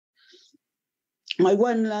My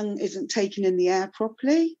one lung isn't taking in the air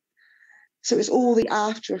properly. So it's all the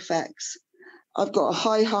after effects. I've got a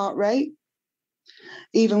high heart rate.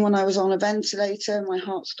 Even when I was on a ventilator, my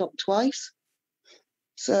heart stopped twice.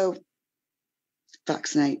 So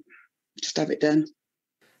vaccinate, just have it done.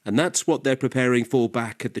 And that's what they're preparing for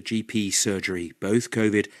back at the GP surgery, both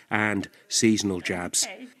COVID and seasonal jabs.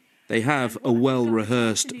 They have a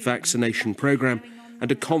well-rehearsed vaccination programme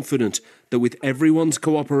and are confident that with everyone's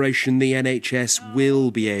cooperation, the NHS will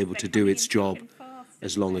be able to do its job,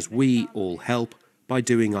 as long as we all help by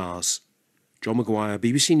doing ours. John Maguire,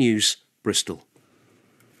 BBC News, Bristol.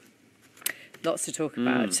 Lots to talk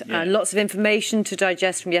about. Lots of information to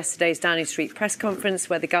digest from yesterday's Downing Street press conference,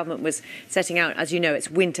 where the government was setting out, as you know,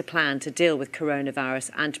 its winter plan to deal with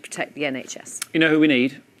coronavirus and to protect the NHS. You know who we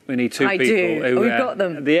need? We need two people. Who, we've got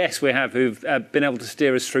them. Yes, we have, who've been able to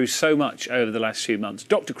steer us through so much over the last few months.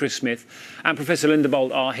 Dr. Chris Smith and Professor Linda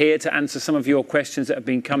Bauld are here to answer some of your questions that have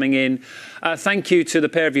been coming in. Thank you to the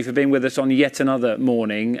pair of you for being with us on yet another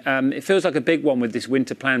morning. It feels like a big one with this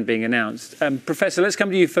winter plan being announced. Professor, let's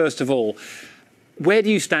come to you first of all. Where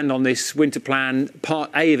do you stand on this winter plan,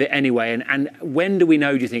 part A of it anyway, and when do we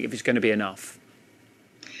know, do you think, if it's going to be enough?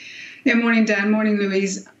 Yeah, morning, Dan. Morning,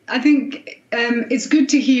 Louise. I think it's good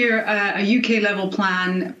to hear a UK-level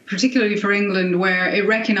plan, particularly for England, where it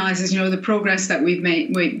recognises, the progress that we've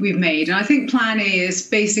made. And I think Plan A is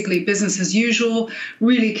basically business as usual,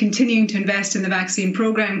 really continuing to invest in the vaccine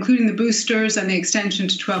programme, including the boosters and the extension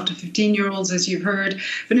to 12 to 15-year-olds, as you've heard.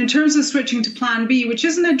 But in terms of switching to Plan B, which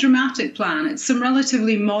isn't a dramatic plan, it's some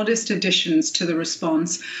relatively modest additions to the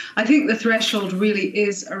response. I think the threshold really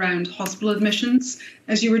is around hospital admissions.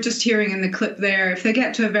 As you were just hearing in the clip there, if they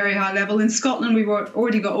get to a very high level, in Scotland we've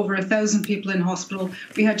already got over 1,000 people in hospital.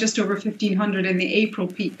 We had just over 1,500 in the April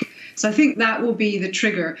peak. So I think that will be the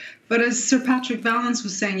trigger. But as Sir Patrick Vallance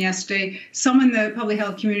was saying yesterday, some in the public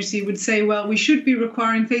health community would say, well, we should be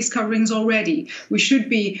requiring face coverings already. We should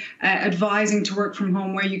be advising to work from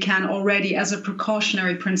home where you can already as a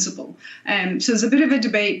precautionary principle. So there's a bit of a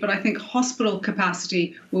debate, but I think hospital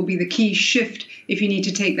capacity will be the key shift if you need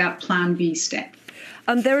to take that Plan B step.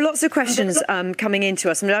 There are lots of questions coming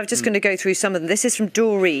into us. I'm just going to go through some of them. This is from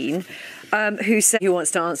Doreen, who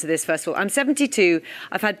wants to answer this first of all. I'm 72.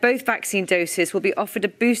 I've had both vaccine doses. Will be offered a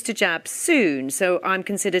booster jab soon, so I'm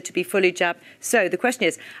considered to be fully jabbed. So the question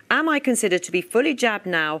is, am I considered to be fully jabbed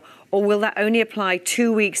now, or will that only apply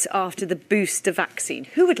 2 weeks after the booster vaccine?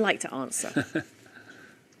 Who would like to answer?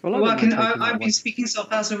 I've been speaking, so I'll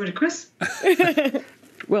pass over to Chris.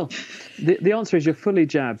 Well, the answer is you're fully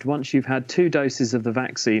jabbed once you've had 2 doses of the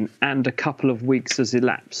vaccine and a couple of weeks has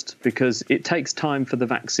elapsed, because it takes time for the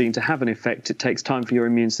vaccine to have an effect. It takes time for your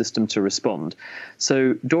immune system to respond.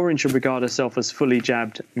 So Doreen should regard herself as fully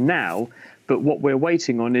jabbed now, but what we're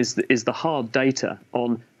waiting on is the hard data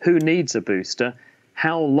on who needs a booster,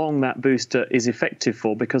 how long that booster is effective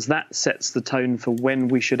for, because that sets the tone for when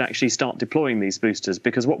we should actually start deploying these boosters.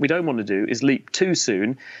 Because what we don't want to do is leap too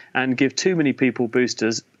soon and give too many people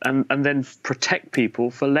boosters and then protect people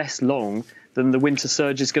for less long than the winter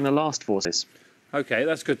surge is going to last for us. OK,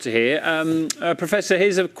 that's good to hear. Professor,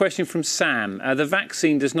 here's a question from Sam. The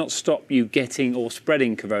vaccine does not stop you getting or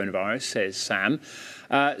spreading coronavirus, says Sam.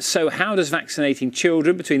 So how does vaccinating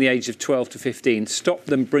children between the ages of 12 to 15 stop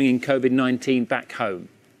them bringing COVID-19 back home?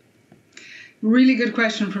 Really good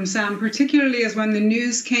question from Sam, particularly as when the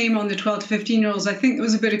news came on the 12 to 15-year-olds, I think there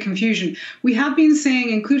was a bit of confusion. We have been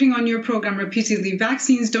saying, including on your programme repeatedly,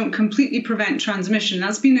 vaccines don't completely prevent transmission.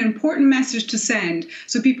 That's been an important message to send,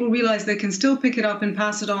 so people realise they can still pick it up and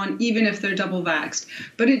pass it on, even if they're double vaxxed.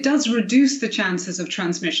 But it does reduce the chances of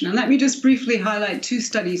transmission. And let me just briefly highlight 2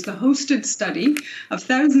 studies. The hosted study of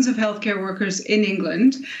thousands of healthcare workers in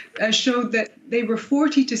England showed that they were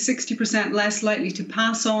 40 to 60% less likely to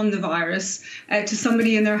pass on the virus to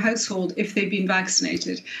somebody in their household if they'd been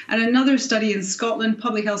vaccinated. And another study in Scotland,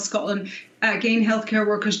 Public Health Scotland, again, healthcare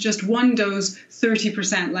workers, just 1 dose,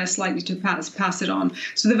 30% less likely to pass it on.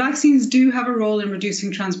 So the vaccines do have a role in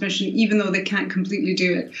reducing transmission, even though they can't completely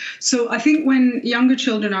do it. So I think when younger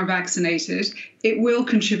children are vaccinated, it will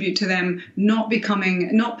contribute to them not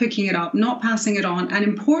picking it up, not passing it on, and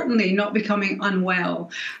importantly, not becoming unwell.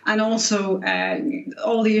 And also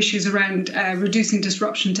all the issues around reducing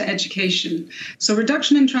disruption to education. So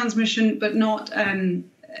reduction in transmission, but not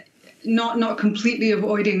completely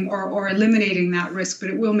avoiding or eliminating that risk, but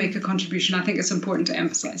it will make a contribution. I think it's important to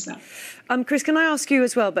emphasise that. Chris, can I ask you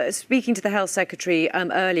as well, but speaking to the Health Secretary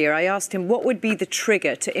earlier, I asked him what would be the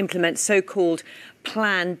trigger to implement so-called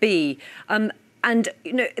Plan B. And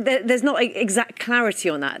there's not exact clarity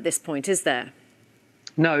on that at this point, is there?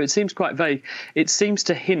 No, it seems quite vague. It seems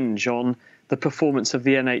to hinge on the performance of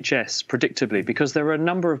the NHS predictably, because there are a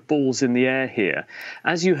number of balls in the air here.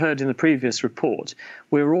 As you heard in the previous report,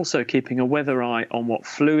 we're also keeping a weather eye on what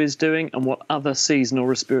flu is doing and what other seasonal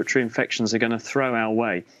respiratory infections are going to throw our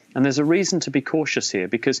way. And there's a reason to be cautious here,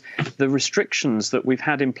 because the restrictions that we've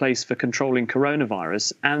had in place for controlling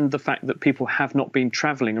coronavirus and the fact that people have not been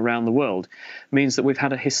travelling around the world means that we've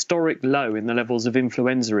had a historic low in the levels of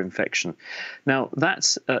influenza infection. Now,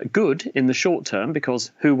 that's good in the short term,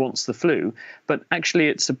 because who wants the flu? But actually,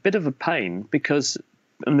 it's a bit of a pain, because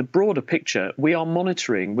in the broader picture, we are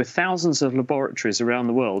monitoring with thousands of laboratories around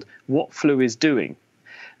the world what flu is doing.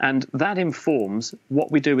 And that informs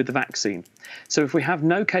what we do with the vaccine. So if we have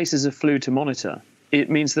no cases of flu to monitor, it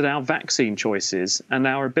means that our vaccine choices and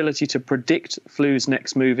our ability to predict flu's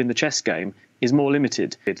next move in the chess game is more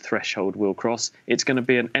limited. Threshold will cross. It's going to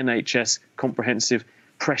be an NHS comprehensive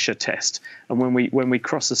pressure test. And when we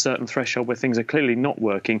cross a certain threshold where things are clearly not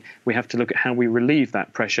working, we have to look at how we relieve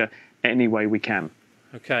that pressure any way we can.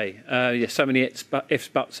 OK, yes, so many ifs,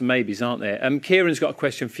 buts and maybes, aren't there? Kieran's got a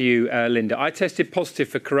question for you, Linda. I tested positive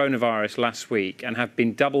for coronavirus last week and have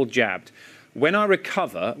been double jabbed. When I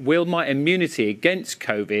recover, will my immunity against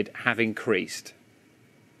COVID have increased?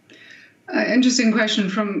 Interesting question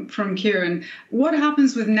from Kieran. What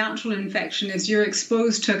happens with natural infection is you're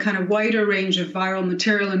exposed to a kind of wider range of viral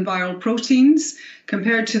material and viral proteins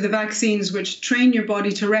compared to the vaccines, which train your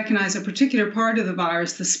body to recognize a particular part of the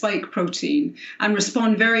virus, the spike protein, and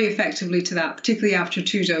respond very effectively to that, particularly after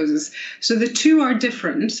 2 doses. So the two are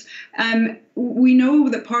different. We know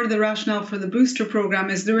that part of the rationale for the booster program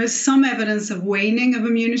is there is some evidence of waning of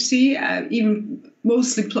immunity, even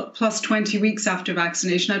mostly plus 20 weeks after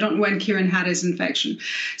vaccination. I don't know when Kieran had his infection.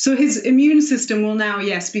 So his immune system will now,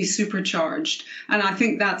 yes, be supercharged. And I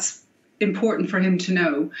think that's important for him to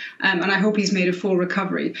know. And I hope he's made a full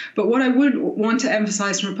recovery. But what I would want to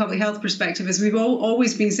emphasize from a public health perspective is we've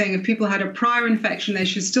always been saying if people had a prior infection, they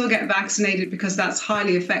should still get vaccinated because that's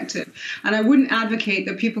highly effective. And I wouldn't advocate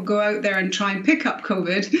that people go out there and try and pick up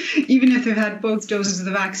COVID, even if they've had both doses of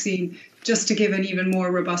the vaccine, just to give an even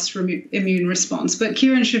more robust immune response. But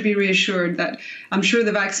Kieran should be reassured that I'm sure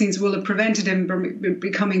the vaccines will have prevented him from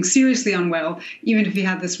becoming seriously unwell, even if he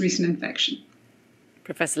had this recent infection.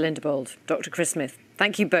 Professor Linda Bauld, Dr. Chris Smith,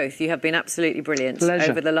 thank you both. You have been absolutely brilliant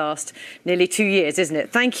Pleasure. over the last nearly 2 years, isn't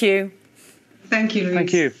it? Thank you. Thank you,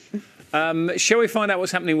 Louise. Thank you. Shall we find out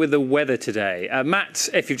what's happening with the weather today? Matt,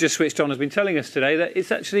 if you've just switched on, has been telling us today that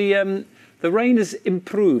it's actually the rain has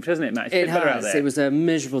improved, hasn't it, Matt? It's it been better out has. there. It was a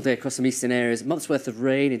miserable day across some eastern areas. A month's worth of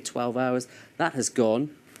rain in 12 hours. That has gone.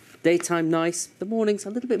 Daytime nice. The morning's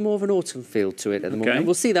a little bit more of an autumn feel to it at the moment. And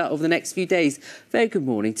we'll see that over the next few days. Very good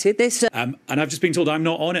morning to this. And I've just been told I'm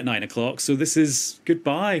not on at 9 o'clock, so this is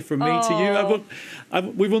goodbye from me to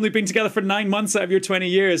you. We've only been together for 9 months out of your 20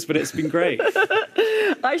 years, but it's been great.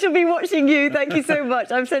 I shall be watching you. Thank you so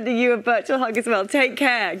much. I'm sending you a virtual hug as well. Take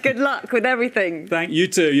care. Good luck with everything. Thank you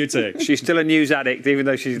too. You too. She's still a news addict, even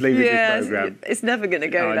though she's leaving this programme. It's never going to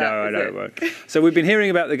go I know it won't. So we've been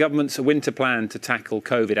hearing about the government's winter plan to tackle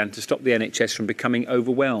COVID and to stop the NHS from becoming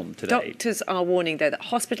overwhelmed today. Doctors are warning, though, that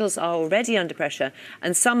hospitals are already under pressure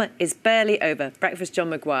and summer is barely over. Breakfast John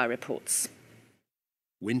Maguire reports.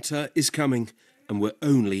 Winter is coming and we're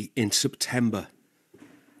only in September.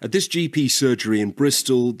 At this GP surgery in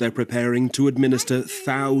Bristol, they're preparing to administer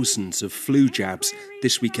thousands of flu jabs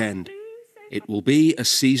this weekend. It will be a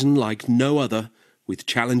season like no other, with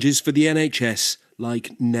challenges for the NHS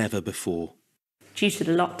like never before. Due to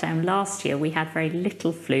the lockdown last year, we had very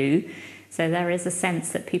little flu, so there is a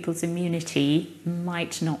sense that people's immunity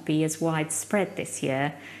might not be as widespread this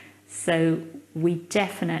year. So we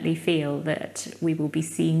definitely feel that we will be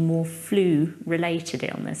seeing more flu-related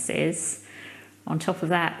illnesses. On top of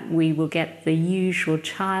that, we will get the usual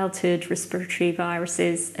childhood respiratory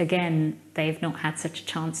viruses. Again, they've not had such a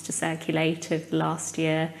chance to circulate over the last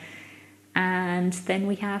year. And then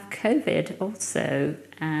we have COVID also.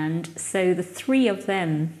 And so the three of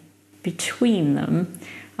them, between them,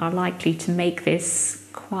 are likely to make this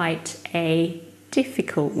quite a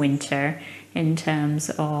difficult winter in terms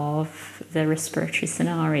of the respiratory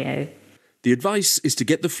scenario. The advice is to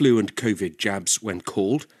get the flu and COVID jabs when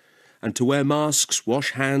called, and to wear masks,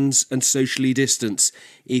 wash hands and socially distance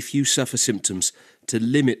if you suffer symptoms to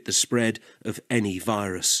limit the spread of any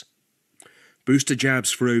virus. Booster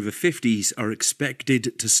jabs for over 50s are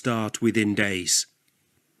expected to start within days.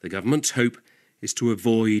 The government's hope is to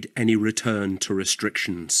avoid any return to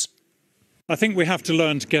restrictions. I think we have to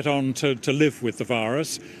learn to get on to live with the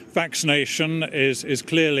virus. Vaccination is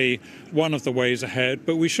clearly one of the ways ahead,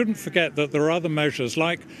 but we shouldn't forget that there are other measures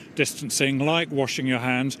like distancing, like washing your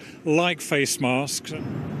hands, like face masks.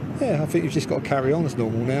 Yeah, I think you've just got to carry on as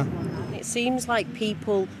normal now. It seems like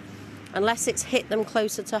people, unless it's hit them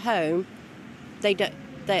closer to home,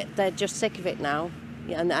 they're just sick of it now,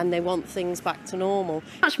 and they want things back to normal.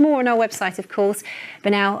 Much more on our website, of course.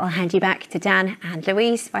 But now I'll hand you back to Dan and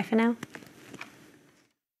Louise. Bye for now.